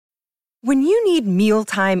When you need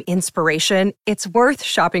mealtime inspiration, it's worth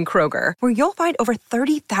shopping Kroger, where you'll find over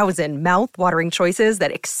 30,000 mouth-watering choices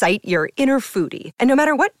that excite your inner foodie. And no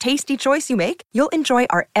matter what tasty choice you make, you'll enjoy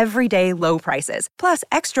our everyday low prices, plus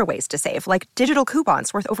extra ways to save, like digital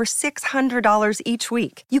coupons worth over $600 each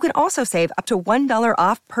week. You can also save up to $1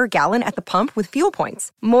 off per gallon at the pump with fuel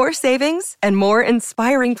points. More savings and more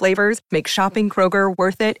inspiring flavors make shopping Kroger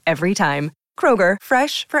worth it every time. Kroger,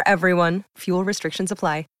 fresh for everyone. Fuel restrictions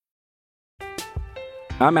apply.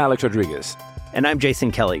 I'm Alex Rodriguez. And I'm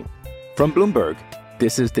Jason Kelly. From Bloomberg,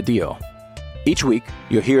 this is The Deal. Each week,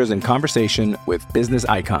 you'll hear us in conversation with business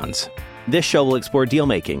icons. This show will explore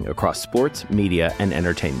deal-making across sports, media, and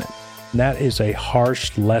entertainment. That is a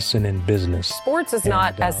harsh lesson in business. Sports is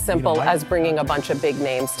not as simple as bringing a bunch of big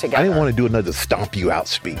names together. I didn't want to do another stomp you out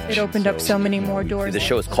speech. It opened up so many more doors. The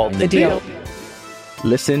show is called The Deal.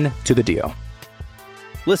 Listen to The Deal.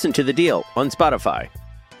 Listen to The Deal on Spotify.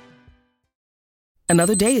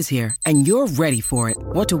 Another day is here, and you're ready for it.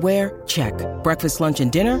 What to wear? Check. Breakfast, lunch, and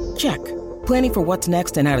dinner? Check. Planning for what's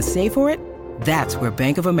next and how to save for it? That's where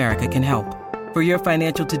Bank of America can help. For your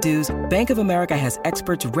financial to-dos, Bank of America has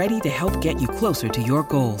experts ready to help get you closer to your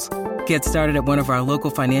goals. Get started at one of our local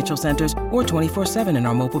financial centers or 24/7 in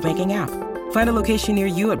our mobile banking app. Find a location near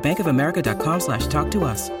you at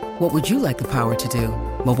bankofamerica.com/talktous. What would you like the power to do?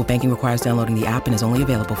 Mobile banking requires downloading the app and is only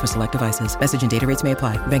available for select devices. Message and data rates may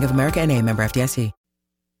apply. Bank of America NA, member FDIC.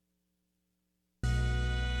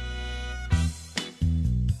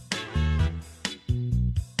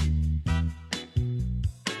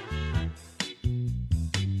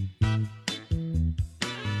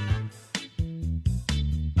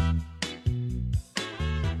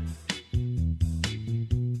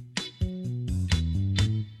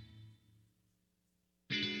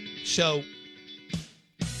 So,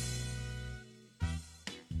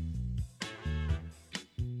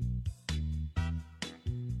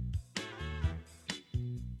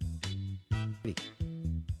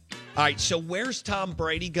 all right, so where's Tom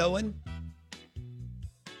Brady going?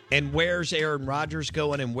 And where's Aaron Rodgers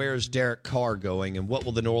going? And where's Derek Carr going? And what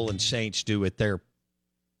will the New Orleans Saints do at their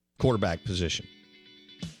quarterback position?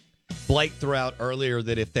 Blake threw out earlier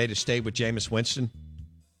that if they'd have stayed with Jameis Winston,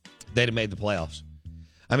 they'd have made the playoffs.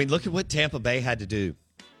 I mean, look at what Tampa Bay had to do,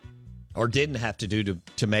 or didn't have to do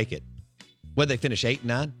to make it. What, they finish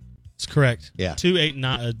 8-9? That's correct. Yeah.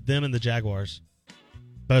 2-8-9. Them and the Jaguars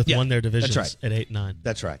both won their divisions at 8-9.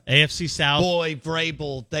 That's right. AFC South. Boy,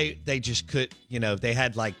 Vrabel, they just could, they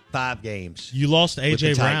had like 5 games. You lost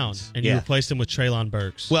A.J. Brown, and you Yeah. replaced him with Treylon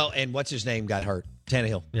Burks. Well, and what's his name got hurt?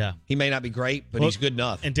 Tannehill. Yeah. He may not be great, but he's good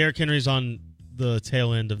enough. And Derrick Henry's on the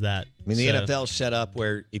tail end of that. I mean, the NFL's set up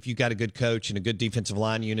where if you got a good coach and a good defensive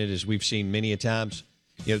line unit, as we've seen many a times,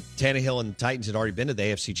 Tannehill and the Titans had already been to the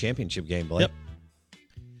AFC Championship game, Blake. Yep.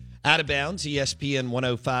 Out of bounds, ESPN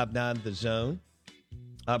 105.9 The Zone.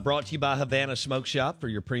 Brought to you by Havana Smoke Shop for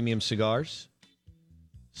your premium cigars.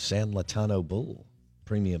 San Latano Bull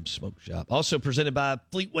Premium Smoke Shop. Also presented by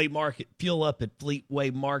Fleetway Market. Fuel up at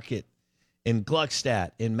Fleetway Market in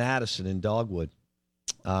Gluckstadt, in Madison, in Dogwood.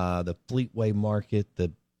 The Fleetway Market,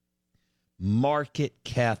 the Market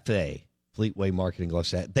Cafe, Fleetway Market in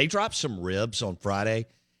Gluckstadt. They dropped some ribs on Friday,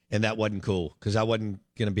 and that wasn't cool because I wasn't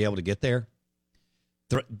going to be able to get there.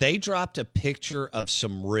 They dropped a picture of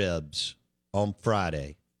some ribs on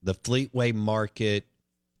Friday, the Fleetway Market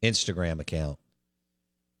Instagram account.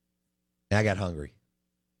 And I got hungry.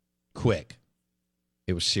 Quick.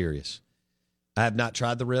 It was serious. I have not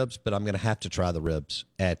tried the ribs, but I'm going to have to try the ribs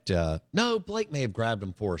at no, Blake may have grabbed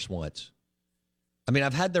them for us once. I mean,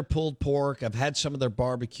 I've had their pulled pork. I've had some of their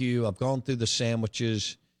barbecue. I've gone through the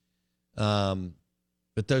sandwiches. But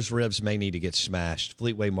those ribs may need to get smashed.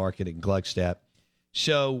 Fleetway Market in Gluckstadt.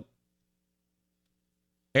 So,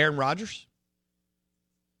 Aaron Rodgers,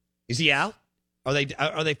 is he out? Are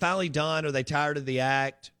they finally done? Are they tired of the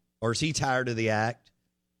act? Or is he tired of the act?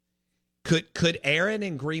 Could Aaron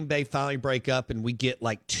and Green Bay finally break up and we get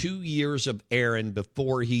like 2 years of Aaron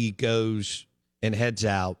before he goes and heads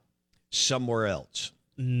out somewhere else?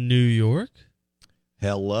 New York?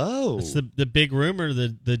 Hello. It's the big rumor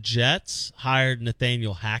that the Jets hired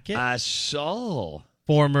Nathaniel Hackett. I saw.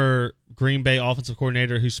 Former Green Bay offensive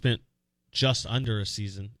coordinator who spent just under a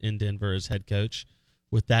season in Denver as head coach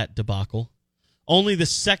with that debacle. Only the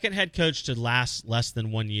second head coach to last less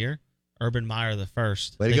than 1 year. Urban Meyer the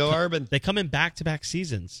first. Way to go, Urban. They come in back-to-back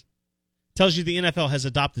seasons. Tells you the NFL has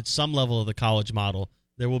adopted some level of the college model.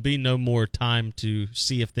 There will be no more time to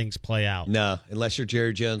see if things play out. No, unless you're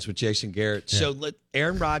Jerry Jones with Jason Garrett. Yeah. So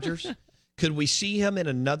Aaron Rodgers, could we see him in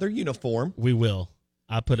another uniform? We will.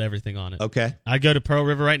 I put everything on it. Okay. I go to Pearl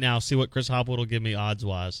River right now, see what Chris Hopwood will give me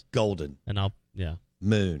odds-wise. Golden. And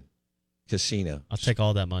Moon. Casino. I'll take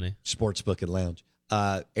all that money. Sportsbook and lounge.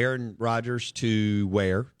 Aaron Rodgers to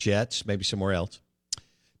where? Jets, maybe somewhere else.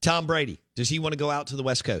 Tom Brady, does he want to go out to the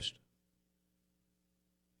West Coast?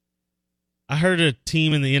 I heard a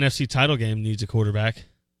team in the NFC title game needs a quarterback.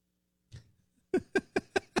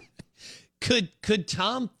 Could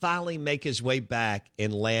Tom finally make his way back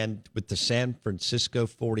and land with the San Francisco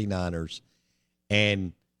 49ers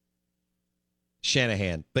and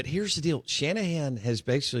Shanahan? But here's the deal. Shanahan has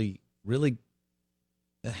basically really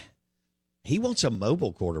he wants a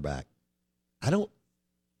mobile quarterback.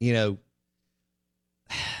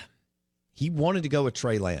 He wanted to go with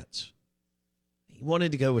Trey Lance. He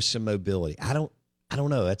wanted to go with some mobility. I don't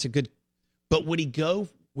know. That's a good. But would he go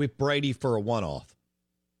with Brady for a one-off?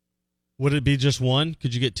 Would it be just one?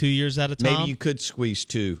 Could you get 2 years out of Tom? Maybe you could squeeze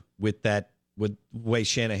two with the way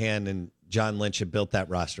Shanahan and John Lynch have built that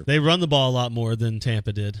roster. They run the ball a lot more than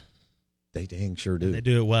Tampa did. They dang sure do. And they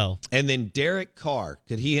do it well. And then Derek Carr,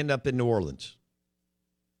 could he end up in New Orleans?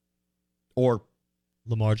 Or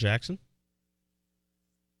Lamar Jackson?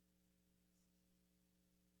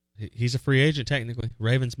 He's a free agent, technically.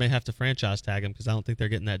 Ravens may have to franchise tag him because I don't think they're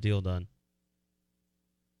getting that deal done.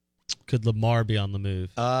 Could Lamar be on the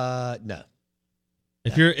move? No.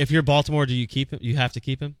 If you're Baltimore, do you keep him? You have to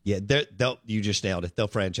keep him? Yeah, you just nailed it. They'll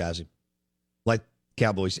franchise him, like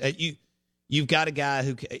Cowboys. You've got a guy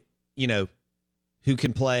who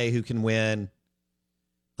can play, who can win.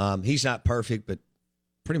 He's not perfect, but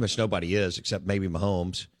pretty much nobody is except maybe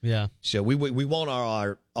Mahomes. Yeah. So we want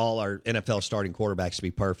all our NFL starting quarterbacks to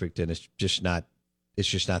be perfect, and it's just not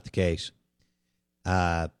the case.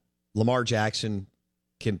 Lamar Jackson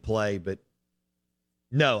can play, but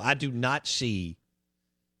no, I do not see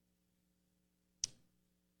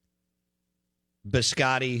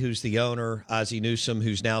Biscotti, who's the owner, Ozzie Newsome,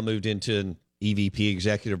 who's now moved into an EVP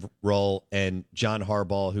executive role, and John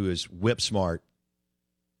Harbaugh, who is whip smart,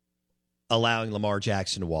 allowing Lamar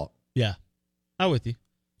Jackson to walk. Yeah, I'm with you.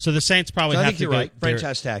 So the Saints probably I have think to you're go right.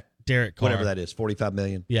 Franchise tag, Derek Carr, whatever that is, $45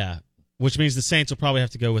 million. Yeah, which means the Saints will probably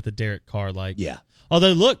have to go with a Derek Carr like. Yeah.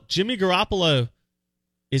 Although, look, Jimmy Garoppolo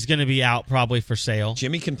is going to be out probably for sale.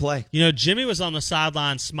 Jimmy can play. Jimmy was on the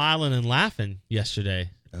sideline smiling and laughing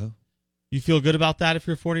yesterday. Oh. You feel good about that if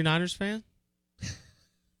you're a 49ers fan?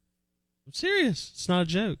 I'm serious. It's not a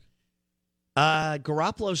joke.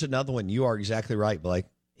 Garoppolo's another one. You are exactly right, Blake.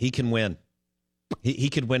 He can win. He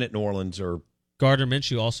could win at New Orleans or Gardner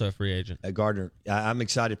Minshew, also a free agent. Gardner. I'm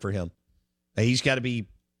excited for him. He's got to be.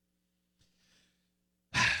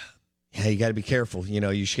 Yeah, you got to be careful. You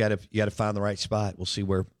got to find the right spot. We'll see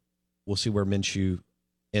where Minshew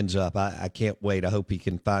ends up. I can't wait. I hope he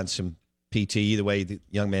can find some PT. Either way, the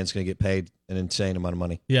young man's going to get paid an insane amount of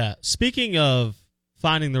money. Yeah. Speaking of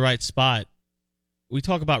finding the right spot, we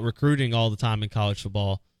talk about recruiting all the time in college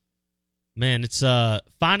football. Man, it's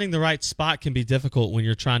finding the right spot can be difficult when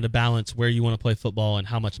you're trying to balance where you want to play football and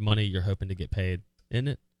how much money you're hoping to get paid, isn't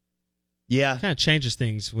it? Yeah. Kind of changes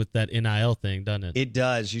things with that NIL thing, doesn't it? It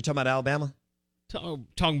does. You talking about Alabama?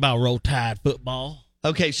 Talking about Roll Tide football.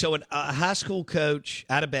 Okay, so a high school coach,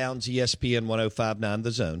 out of bounds, ESPN 105.9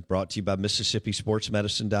 The Zone, brought to you by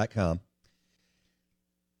MississippiSportsMedicine.com.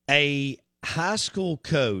 A high school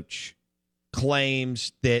coach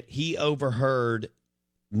claims that he overheard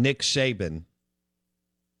Nick Saban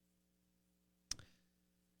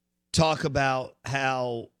talk about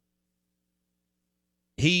how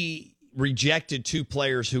he rejected two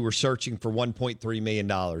players who were searching for $1.3 million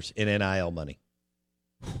in NIL money.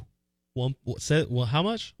 How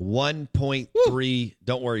much? 1.3.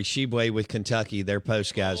 Don't worry, Sheboygan with Kentucky, their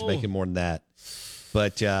post guys making more than that.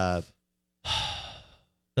 But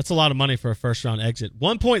that's a lot of money for a first round exit.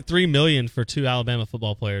 $1.3 million for two Alabama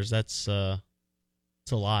football players. That's a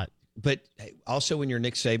lot. But also, when you're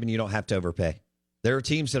Nick Saban, you don't have to overpay. There are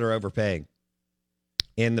teams that are overpaying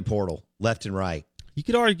in the portal, left and right. You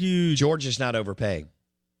could argue Georgia's not overpaying.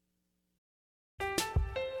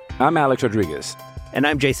 I'm Alex Rodriguez. And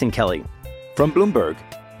I'm Jason Kelly. From Bloomberg,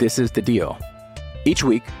 this is The Deal. Each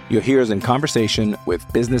week, you'll hear us in conversation with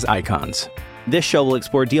business icons. This show will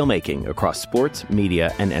explore deal-making across sports,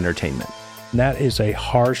 media, and entertainment. That is a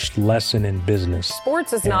harsh lesson in business.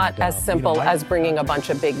 Sports is not as simple as bringing a bunch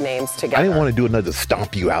of big names together. I didn't want to do another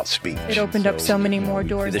stomp you out speech. It opened up so many more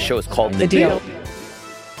doors. The show is called The Deal.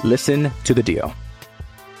 Listen to The Deal.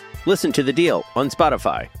 Listen to The Deal on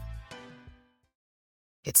Spotify.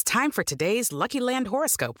 It's time for today's Lucky Land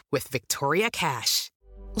horoscope with Victoria Cash.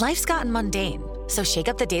 Life's gotten mundane, so shake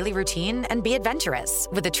up the daily routine and be adventurous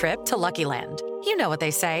with a trip to Lucky Land. You know what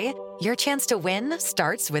they say. Your chance to win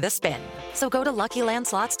starts with a spin. So go to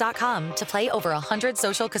LuckyLandSlots.com to play over 100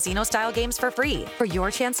 social casino-style games for free for your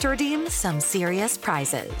chance to redeem some serious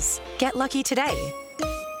prizes. Get lucky today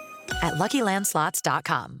at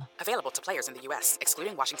LuckyLandSlots.com. Available to players in the U.S.,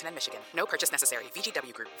 excluding Washington and Michigan. No purchase necessary.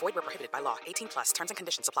 VGW Group. Void where prohibited by law. 18+. Terms and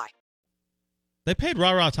conditions apply. They paid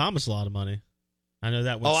Ra Thomas a lot of money. I know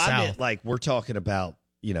that went south. I meant like we're talking about,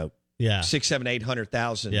 yeah, $600,000,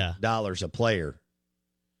 $800,000 a player.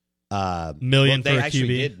 Million they for a actually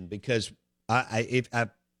QB. didn't, because I'm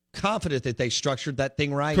confident that they structured that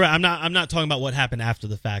thing right. Correct. I'm not talking about what happened after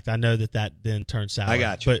the fact. I know that then turned sour. I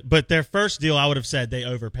got you. But their first deal, I would have said they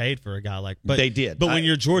overpaid for a guy like. But they did. But when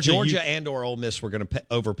you're Georgia, and or Ole Miss were going to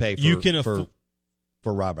overpay for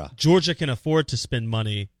Ra. Georgia can afford to spend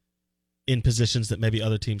money in positions that maybe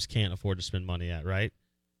other teams can't afford to spend money at. Right.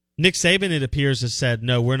 Nick Saban, it appears, has said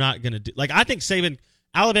no. We're not going to do. Like, I think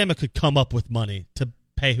Alabama could come up with money to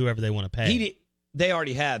pay whoever they want to pay. They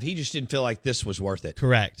already have. He just didn't feel like this was worth it.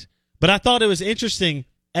 Correct. But I thought it was interesting.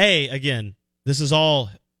 Again, this is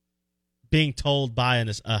all being told by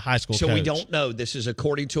a high school coach. So we don't know. This is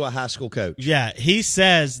according to a high school coach. Yeah, he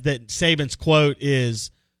says that Saban's quote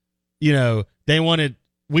is,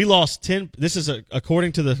 we lost 10. This is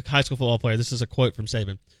according to the high school football player. This is a quote from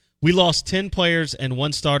Saban. We lost 10 players and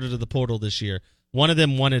one starter to the portal this year. One of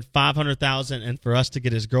them wanted $500,000, and for us to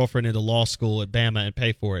get his girlfriend into law school at Bama and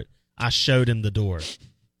pay for it, I showed him the door.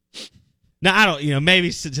 Now, I don't, maybe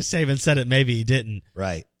just Saban said it, maybe he didn't.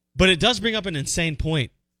 Right. But it does bring up an insane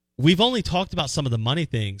point. We've only talked about some of the money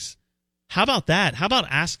things. How about that? How about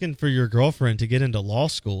asking for your girlfriend to get into law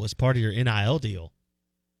school as part of your NIL deal?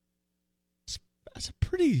 That's a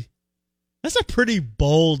pretty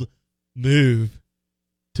bold move.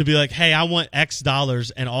 To be like, hey, I want X dollars,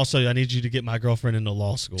 and also I need you to get my girlfriend into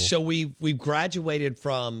law school. So we've graduated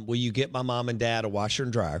from, will you get my mom and dad a washer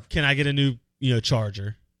and dryer? Can I get a new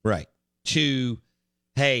charger? Right. To,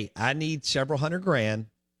 hey, I need several $100,000,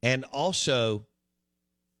 and also,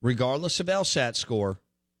 regardless of LSAT score,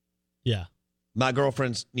 yeah, my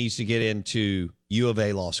girlfriend needs to get into U of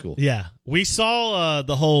A law school. Yeah, we saw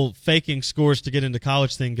the whole faking scores to get into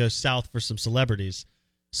college thing go south for some celebrities.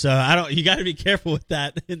 So you got to be careful with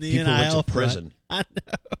that in the People NIL went to prison. Front. I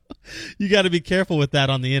know. You got to be careful with that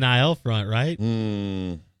on the NIL front, right?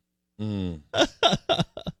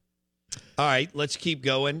 All right, let's keep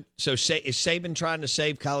going. So is Saban trying to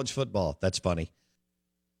save college football? That's funny.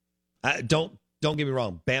 Don't get me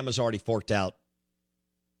wrong. Bama's already forked out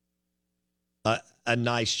a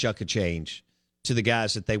nice chunk of change to the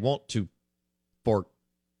guys that they want to fork.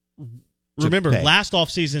 Remember, last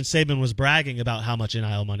offseason, Saban was bragging about how much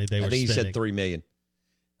NIL money they were spending. I think he said $3 million.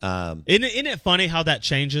 Isn't it funny how that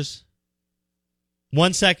changes?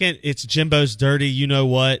 1 second, it's Jimbo's dirty,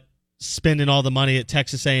 you-know-what, spending all the money at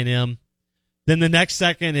Texas A&M. Then the next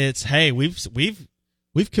second, it's, hey, we've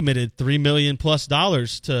committed $3 million plus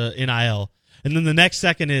to NIL. And then the next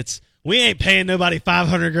second, it's, we ain't paying nobody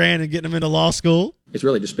 $500,000 and getting them into law school. It's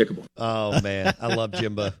really despicable. Oh, man. I love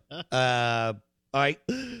Jimbo. All right.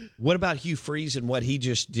 What about Hugh Freeze and what he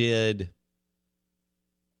just did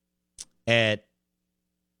at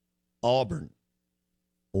Auburn?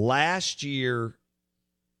 Last year,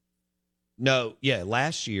 Brian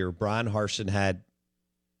Harsin had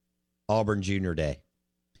Auburn Junior Day,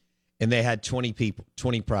 and they had 20 people,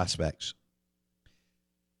 20 prospects.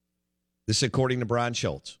 This is according to Brian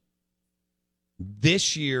Schultz.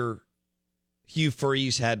 This year, Hugh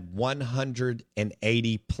Freeze had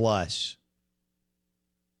 180 plus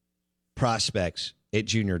prospects at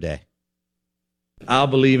Junior Day. I'll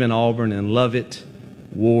believe in Auburn and love it.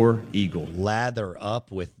 War Eagle. Lather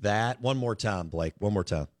up with that. One more time, Blake. One more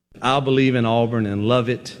time. I'll believe in Auburn and love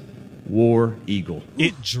it. War Eagle.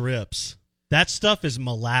 It drips. That stuff is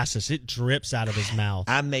molasses. It drips out of his mouth.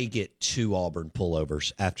 I may get 2 Auburn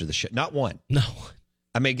pullovers after the show. Not one. No.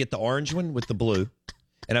 I may get the orange one with the blue,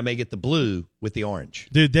 and I may get the blue with the orange.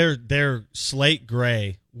 Dude, they're slate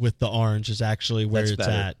gray with the orange is actually where it's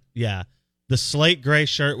better. at. Yeah. The slate gray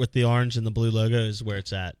shirt with the orange and the blue logo is where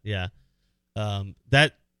it's at. Yeah.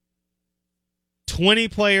 That 20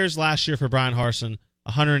 players last year for Brian Harsin,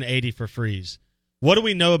 180 for Freeze. What do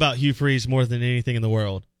we know about Hugh Freeze more than anything in the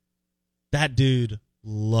world? That dude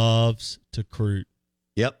loves to recruit.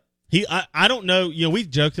 Yep. I don't know. We've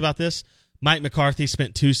joked about this. Mike McCarthy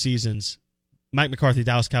spent 2 seasons. Mike McCarthy,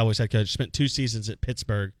 Dallas Cowboys head coach, spent 2 seasons at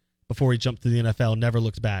Pittsburgh before he jumped to the NFL, never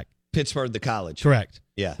looked back. Pittsburgh, the college. Correct.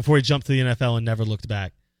 Yeah. Before he jumped to the NFL and never looked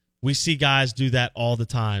back. We see guys do that all the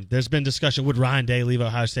time. There's been discussion, would Ryan Day leave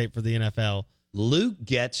Ohio State for the NFL? Luke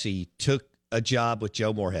Getsy took a job with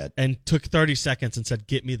Joe Moorhead. And took 30 seconds and said,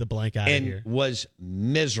 get me the blank out of here. And was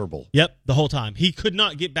miserable. Yep, the whole time. He could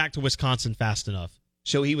not get back to Wisconsin fast enough.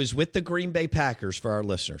 So he was with the Green Bay Packers, for our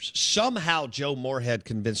listeners. Somehow Joe Moorhead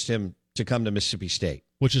convinced him to come to Mississippi State.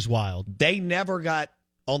 Which is wild. They never got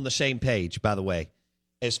on the same page, by the way,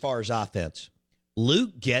 as far as offense.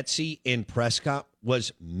 Luke Getsy in Prescott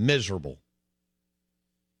was miserable.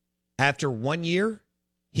 After 1 year,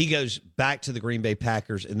 he goes back to the Green Bay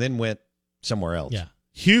Packers and then went somewhere else. Yeah.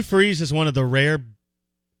 Hugh Freeze is one of the rare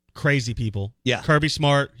crazy people. Yeah. Kirby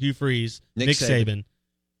Smart, Hugh Freeze, Nick Saban,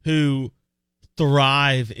 who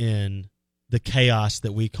thrive in the chaos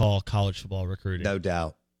that we call college football recruiting. No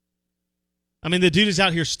doubt. I mean, the dude is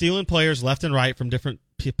out here stealing players left and right from different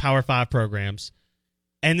Power 5 programs.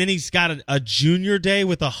 And then he's got a junior day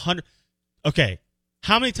with 100. Okay,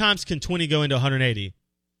 how many times can 20 go into 180?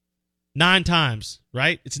 9 times,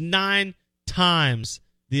 right? It's 9 times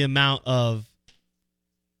the amount of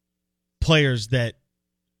players that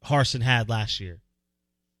Harsin had last year.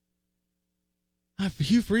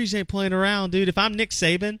 Hugh Freeze ain't playing around, dude. If I'm Nick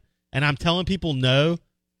Saban and I'm telling people no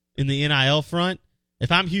in the NIL front,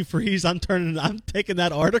 if I'm Hugh Freeze, I'm taking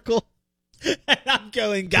that article and I'm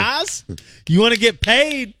going, guys, you want to get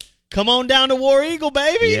paid? Come on down to War Eagle,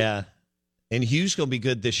 baby. Yeah. And Hugh's going to be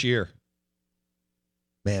good this year.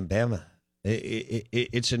 Man, Bama.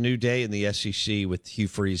 It's a new day in the SEC with Hugh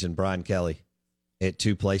Freeze and Brian Kelly at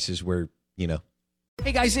 2 places where, you know.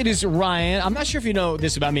 Hey, guys, it is Ryan. I'm not sure if you know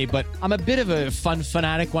this about me, but I'm a bit of a fun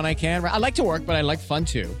fanatic when I can. I like to work, but I like fun,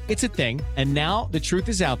 too. It's a thing. And now the truth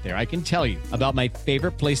is out there. I can tell you about my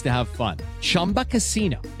favorite place to have fun, Chumba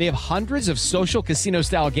Casino. They have hundreds of social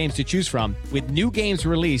casino-style games to choose from with new games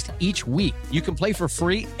released each week. You can play for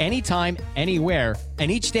free anytime, anywhere, and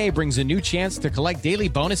each day brings a new chance to collect daily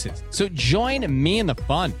bonuses. So join me in the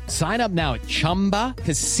fun. Sign up now at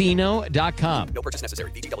ChumbaCasino.com. No purchase necessary.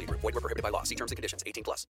 VGW Group. Void where prohibited by law. See terms and conditions.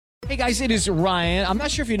 18+. Hey, guys, it is Ryan. I'm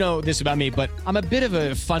not sure if you know this about me, but I'm a bit of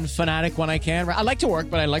a fun fanatic when I can. I like to work,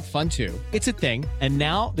 but I like fun, too. It's a thing. And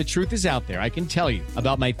now the truth is out there. I can tell you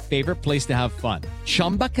about my favorite place to have fun,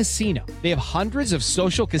 Chumba Casino. They have hundreds of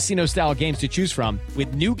social casino-style games to choose from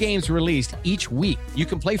with new games released each week. You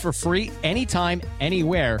can play for free anytime,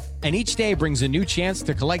 anywhere, and each day brings a new chance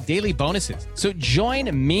to collect daily bonuses. So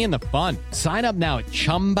join me in the fun. Sign up now at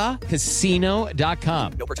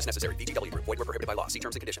ChumbaCasino.com. No purchase necessary. VGW Group. Void where prohibited by law. See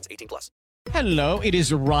terms and conditions. 18+. Hello, it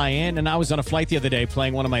is Ryan, and I was on a flight the other day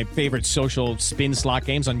playing one of my favorite social spin slot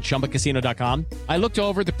games on ChumbaCasino.com. I looked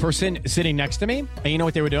over at the person sitting next to me, and you know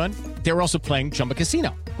what they were doing? They were also playing Chumba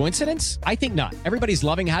Casino. Coincidence? I think not. Everybody's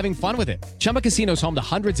loving having fun with it. Chumba Casino is home to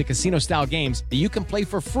hundreds of casino-style games that you can play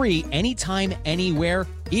for free anytime, anywhere,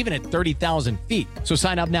 even at 30,000 feet. So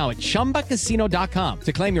sign up now at ChumbaCasino.com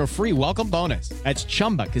to claim your free welcome bonus. That's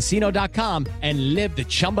ChumbaCasino.com and live the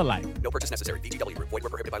Chumba life. No purchase necessary. VGW Group. Void where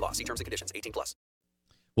prohibited by law. See terms and conditions. 18+.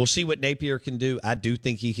 We'll see what Napier can do. I do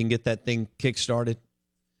think he can get that thing kick-started,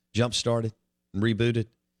 jump-started, and rebooted.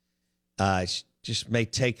 Just may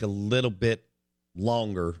take a little bit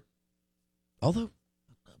longer. Although,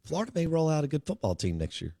 Florida may roll out a good football team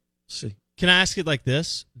next year. Let's see. Can I ask it like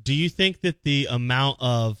this? Do you think that the amount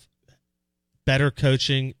of better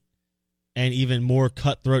coaching and even more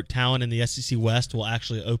cutthroat talent in the SEC West will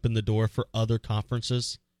actually open the door for other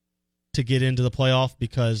conferences to get into the playoff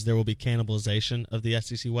because there will be cannibalization of the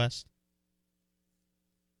SEC West?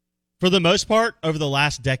 For the most part, over the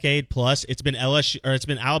last decade plus, it's been LSU or it's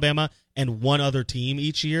been Alabama and one other team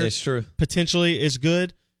each year. It's true. Potentially is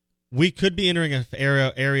good. We could be entering an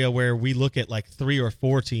area where we look at like 3 or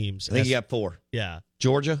 4 teams. I think you got 4. Yeah.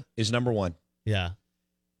 Georgia is number 1. Yeah.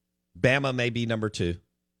 Bama may be number 2.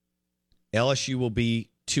 LSU will be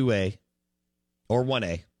 2A or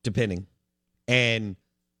 1A, depending. And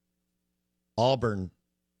Auburn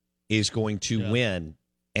is going to win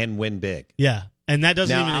and win big. Yeah. And that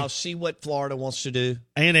doesn't I'll see what Florida wants to do.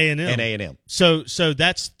 And A&M. And A&M. So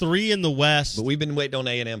that's 3 in the West. But we've been waiting on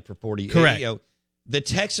A&M for 40 years. Correct. The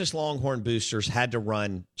Texas Longhorn Boosters had to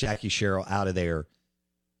run Jackie Sherrill out of there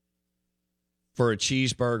for a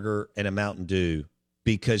cheeseburger and a Mountain Dew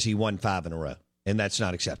because he won 5 in a row. And that's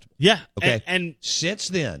not acceptable. Yeah. Okay. And since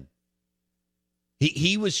then,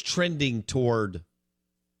 he was trending toward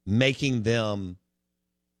making them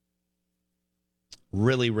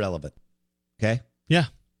really relevant. Okay? Yeah.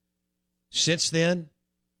 Since then,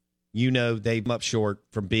 they've come up short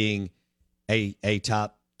from being a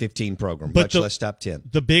top 15 program, much less top 10.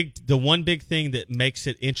 The one big thing that makes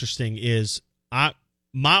it interesting is my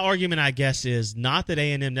argument, I guess, is not that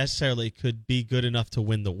A&M necessarily could be good enough to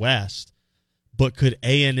win the West, but could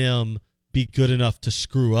A&M be good enough to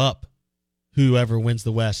screw up whoever wins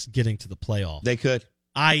the West getting to the playoff. They could.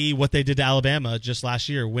 I.e. what they did to Alabama just last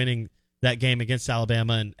year, winning that game against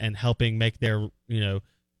Alabama and helping make their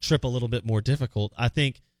trip a little bit more difficult. I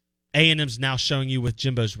think A&M's now showing you with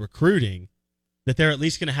Jimbo's recruiting that they're at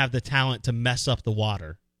least going to have the talent to mess up the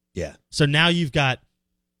water. Yeah. So now you've got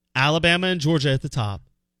Alabama and Georgia at the top.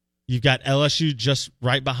 You've got LSU just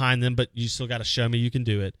right behind them, but you still got to show me you can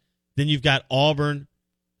do it. Then you've got Auburn,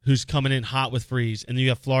 who's coming in hot with Freeze, and then you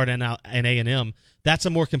have Florida and A&M. That's a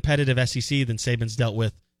more competitive SEC than Saban's dealt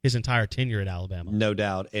with his entire tenure at Alabama. No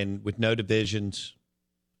doubt. And with no divisions,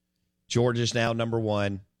 Georgia's now number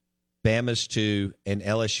 1, Bama's 2, and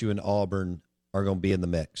LSU and Auburn are going to be in the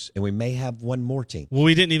mix. And we may have one more team. Well,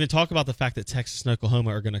 we didn't even talk about the fact that Texas and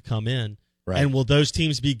Oklahoma are going to come in. Right. And will those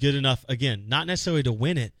teams be good enough, again, not necessarily to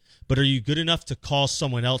win it, but are you good enough to cause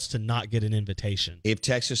someone else to not get an invitation? If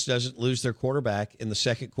Texas doesn't lose their quarterback in the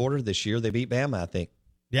second quarter this year, they beat Bama, I think.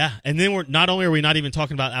 Yeah, and then we're not only are we not even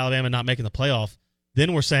talking about Alabama not making the playoff,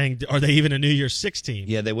 then we're saying, are they even a New Year's Six team?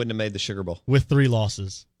 Yeah, they wouldn't have made the Sugar Bowl. With 3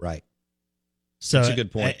 losses. Right. So that's a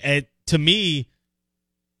good point. To me,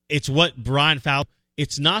 it's what Brian Fowler,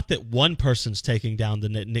 it's not that one person's taking down the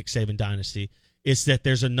Nick Saban dynasty. It's that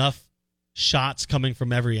there's enough shots coming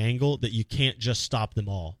from every angle that you can't just stop them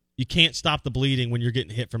all. You can't stop the bleeding when you're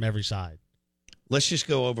getting hit from every side. Let's just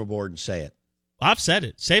go overboard and say it. I've said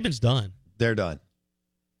it. Saban's done. They're done.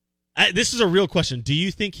 This is a real question. Do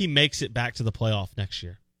you think he makes it back to the playoff next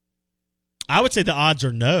year? I would say the odds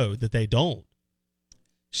are no, that they don't.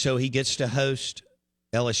 So he gets to host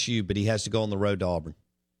LSU, but he has to go on the road to Auburn.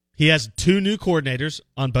 He has 2 new coordinators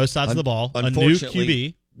on both sides of the ball, a new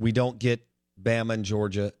QB. We don't get Bama and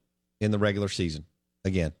Georgia in the regular season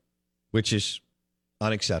again, which is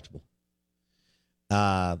unacceptable.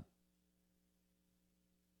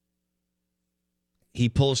 He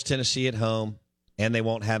pulls Tennessee at home, and they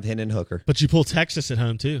won't have Hendon Hooker. But you pull Texas at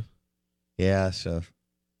home, too. Yeah, so.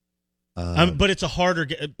 But it's a harder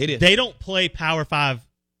game. It is. They don't play Power 5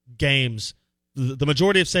 games. The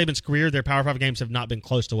majority of Saban's career, their Power 5 games have not been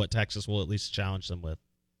close to what Texas will at least challenge them with.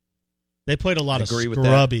 They played a lot of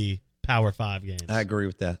scrubby Power 5 games. I agree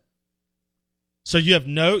with that. So you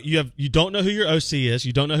don't know who your OC is,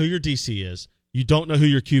 you don't know who your DC is, you don't know who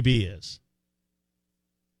your QB is.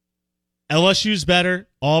 LSU's better,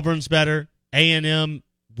 Auburn's better, A&M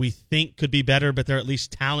we think could be better, but they're at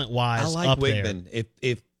least talent-wise I like up Wigman. there.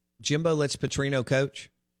 If Jimbo lets Petrino coach,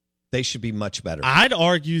 they should be much better. I'd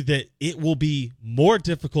argue that it will be more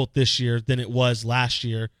difficult this year than it was last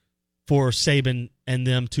year for Saban and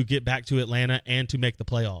them to get back to Atlanta and to make the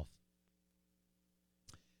playoff.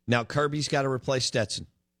 Now Kirby's got to replace Stetson.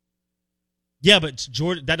 Yeah, but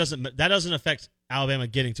Jordan, that doesn't affect Alabama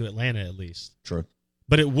getting to Atlanta at least. True.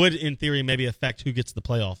 But it would, in theory, maybe affect who gets the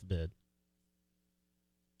playoff bid.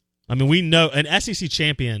 I mean, we know an SEC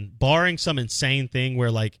champion, barring some insane thing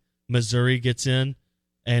where like Missouri gets in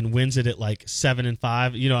and wins it at like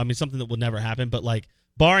 7-5, something that will never happen. But like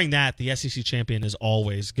barring that, the SEC champion is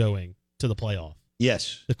always going to the playoff.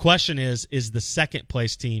 Yes. The question is the second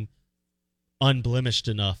place team unblemished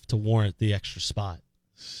enough to warrant the extra spot?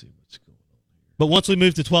 Let's see what's going on here. But once we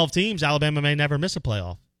move to 12 teams, Alabama may never miss a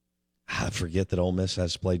playoff. I forget that Ole Miss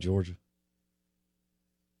has to play Georgia.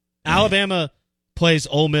 Alabama plays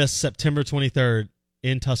Ole Miss September 23rd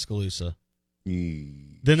in Tuscaloosa.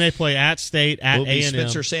 Then they play at State, at Will it be A&M.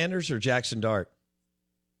 Spencer Sanders or Jackson Dart?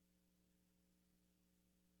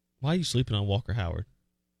 Why are you sleeping on Walker Howard?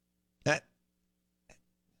 All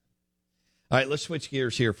right, let's switch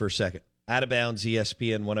gears here for a second. Out of bounds,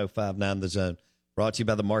 ESPN 105.9 The Zone. Brought to you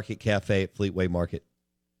by the Market Cafe at Fleetway Market.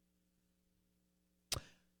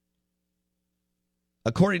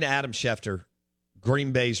 According to Adam Schefter,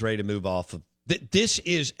 Green Bay's ready to move off of. This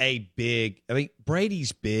is a big. I mean,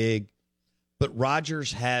 Brady's big, but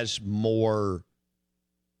Rodgers has more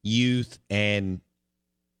youth, and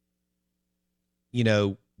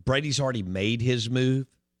Brady's already made his move.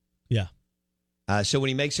 Yeah. So when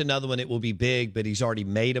he makes another one, it will be big, but he's already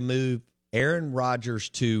made a move. Aaron Rodgers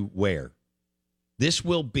to where? This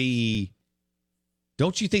will be.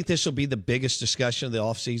 Don't you think this will be the biggest discussion of the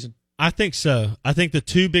offseason? I think so. I think the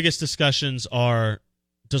 2 biggest discussions are,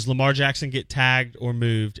 does Lamar Jackson get tagged or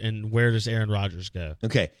moved, and where does Aaron Rodgers go?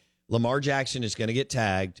 Okay. Lamar Jackson is going to get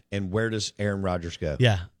tagged, and where does Aaron Rodgers go?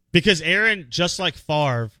 Yeah. Because Aaron, just like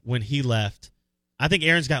Favre when he left, I think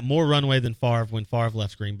Aaron's got more runway than Favre when Favre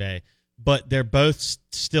left Green Bay. But they're both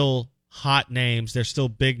still hot names. They're still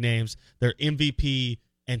big names. They're MVP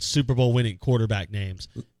and Super Bowl winning quarterback names.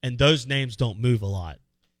 And those names don't move a lot.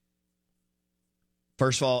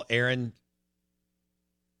 First of all, Aaron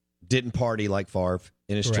didn't party like Favre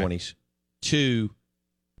in his 20s. 2,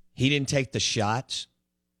 he didn't take the shots.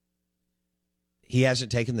 He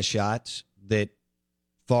hasn't taken the shots that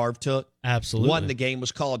Favre took. Absolutely. One, the game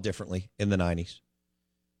was called differently in the 90s.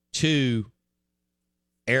 Two,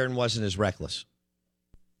 Aaron wasn't as reckless.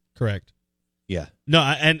 Correct. Yeah. No,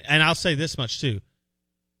 and I'll say this much, too.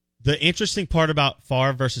 The interesting part about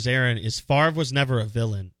Favre versus Aaron is Favre was never a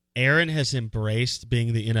villain. Aaron has embraced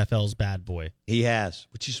being the NFL's bad boy. He has,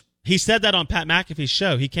 He said that on Pat McAfee's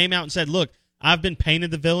show. He came out and said, look, I've been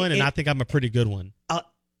painted the villain, and I think I'm a pretty good one.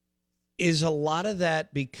 Is a lot of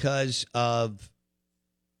that because of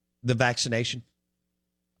the vaccination?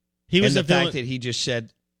 He was and a the villain. fact that he just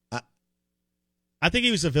said, I think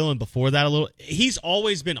he was a villain before that a little. He's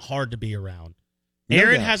always been hard to be around. No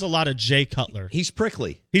Aaron doubt. has a lot of Jay Cutler. He's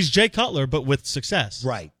prickly. He's Jay Cutler, but with success.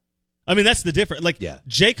 Right. I mean, that's the difference. Like,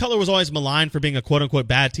 Jay Cutler was always maligned for being a quote-unquote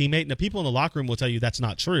bad teammate, and the people in the locker room will tell you that's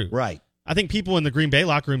not true. Right. I think people in the Green Bay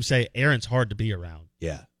locker room say Aaron's hard to be around.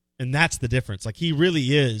 Yeah. And that's the difference. Like, he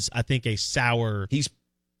really is, I think, a sour... He's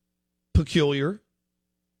peculiar.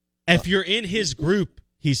 If you're in his group,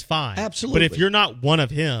 he's fine. Absolutely. But if you're not one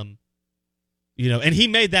of him, and he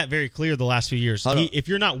made that very clear the last few years. If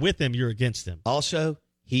you're not with him, you're against him. Also,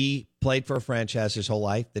 he played for a franchise his whole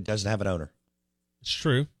life that doesn't have an owner. It's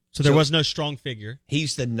true. So there was no strong figure.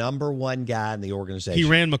 He's the number one guy in the organization. He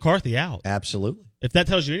ran McCarthy out. Absolutely. If that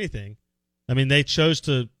tells you anything. I mean, they chose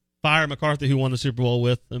to fire McCarthy, who won the Super Bowl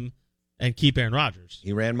with them, and keep Aaron Rodgers.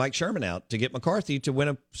 He ran Mike Sherman out to get McCarthy to win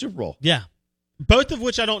a Super Bowl. Yeah. Both of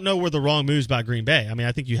which I don't know were the wrong moves by Green Bay. I mean,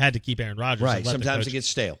 I think you had to keep Aaron Rodgers. Right. Sometimes it gets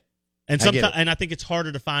stale. And I think it's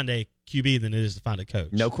harder to find a QB than it is to find a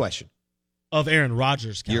coach. No question. Of Aaron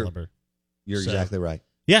Rodgers' caliber. You're exactly right.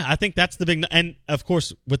 Yeah, I think that's the big... And, of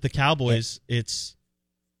course, with the Cowboys, it's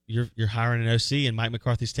you're hiring an OC and Mike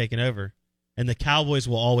McCarthy's taking over. And the Cowboys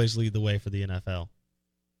will always lead the way for the NFL.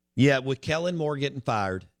 Yeah, with Kellen Moore getting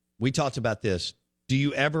fired, we talked about this.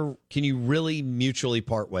 Can you really mutually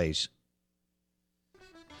part ways?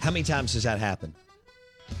 How many times does that happen?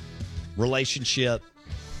 Relationship,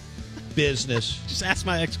 business. Just ask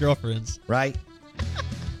my ex-girlfriends. Right?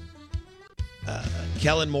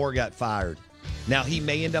 Kellen Moore got fired. Now, he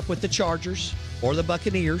may end up with the Chargers or the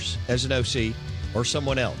Buccaneers as an OC or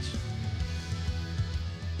someone else.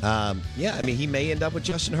 He may end up with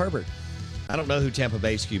Justin Herbert. I don't know who Tampa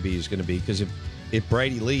Bay's QB is going to be because if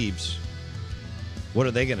Brady leaves, what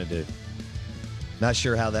are they going to do? Not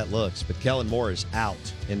sure how that looks, but Kellen Moore is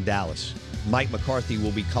out in Dallas. Mike McCarthy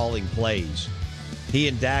will be calling plays. He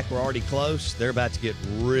and Dak were already close. They're about to get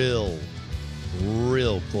real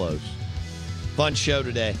close. Fun show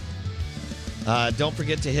today. Don't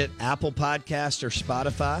forget to hit Apple Podcast or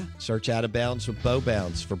Spotify. Search Out of Bounds with Bo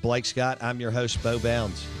Bounds. For Blake Scott, I'm your host, Bo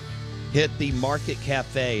Bounds. Hit the Market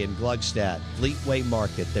Cafe in Gluckstadt, Fleetway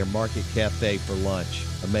Market, their Market Cafe for lunch.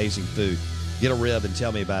 Amazing food. Get a rib and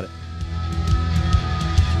tell me about it.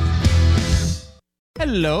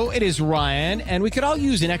 Hello, it is Ryan, and we could all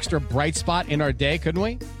use an extra bright spot in our day, couldn't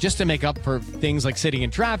we? Just to make up for things like sitting in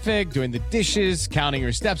traffic, doing the dishes, counting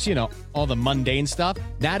your steps, all the mundane stuff.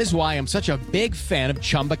 That is why I'm such a big fan of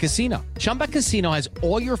Chumba Casino. Chumba Casino has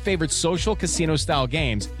all your favorite social casino-style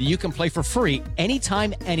games that you can play for free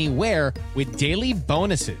anytime, anywhere with daily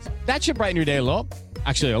bonuses. That should brighten your day a little.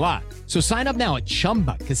 Actually, a lot. So sign up now at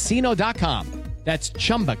ChumbaCasino.com. That's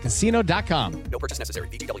ChumbaCasino.com. No purchase necessary.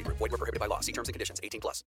 VGW Group. Void where prohibited by law. See terms and conditions.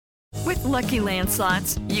 18+. With Lucky Land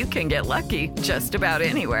Slots, you can get lucky just about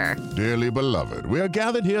anywhere. Dearly beloved, we are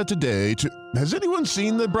gathered here today to... Has anyone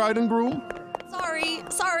seen the bride and groom?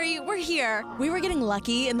 Sorry, we're here. We were getting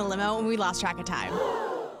lucky in the limo and we lost track of time.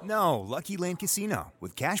 No, Lucky Land Casino.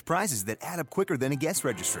 With cash prizes that add up quicker than a guest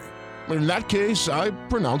registry. In that case, I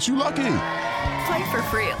pronounce you lucky. Play for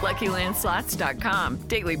free at LuckyLandSlots.com.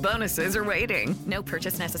 Daily bonuses are waiting. No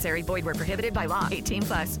purchase necessary. Void where prohibited by law.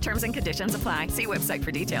 18+. Terms and conditions apply. See website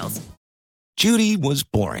for details. Judy was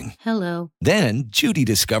boring. Hello. Then Judy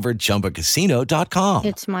discovered ChumbaCasino.com.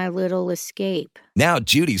 It's my little escape. Now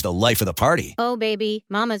Judy's the life of the party. Oh, baby,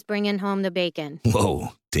 mama's bringing home the bacon. Whoa,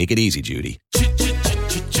 take it easy, Judy.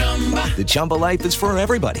 The Chumba life is for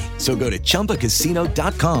everybody. So go to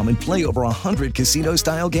ChumbaCasino.com and play over 100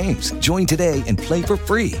 casino-style games. Join today and play for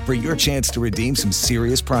free for your chance to redeem some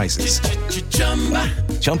serious prizes.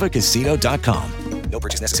 ChumbaCasino.com. No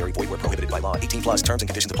purchase necessary. Void where prohibited by law. 18+. Terms and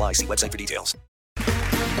conditions apply. See website for details.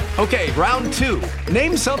 Okay, round two.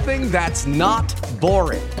 Name something that's not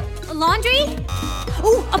boring. A laundry?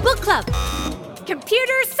 Ooh, a book club.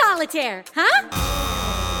 Computer solitaire, huh?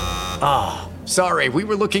 Ah, sorry, we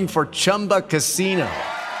were looking for Chumba Casino.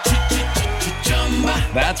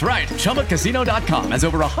 That's right. ChumbaCasino.com has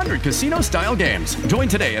over 100 casino-style games. Join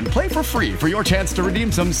today and play for free for your chance to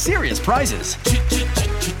redeem some serious prizes.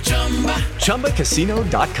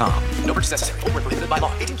 ChumbaCasino.com. No purchase necessary. Void where prohibited by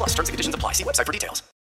law. 18+ terms and conditions apply. See website for details.